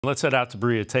Let's head out to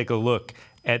Berea, take a look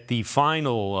at the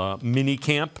final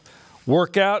mini-camp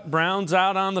workout. Browns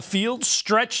out on the field,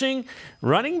 stretching.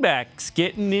 Running backs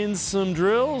getting in some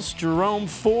drills. Jerome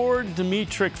Ford,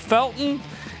 Demetric Felton.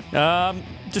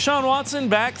 Deshaun Watson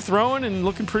back throwing and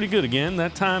looking pretty good again.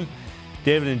 That time,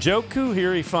 David Njoku.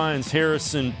 Here he finds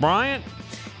Harrison Bryant.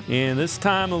 And this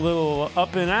time a little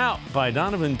up and out by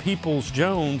Donovan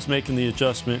Peoples-Jones, making the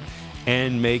adjustment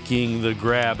and making the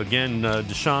grab. Again,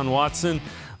 Deshaun Watson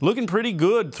looking pretty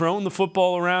good, throwing the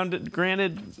football around.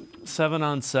 Granted,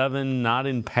 7-on-7, not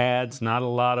in pads, not a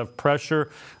lot of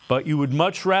pressure, but you would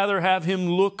much rather have him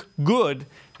look good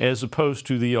as opposed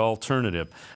to the alternative.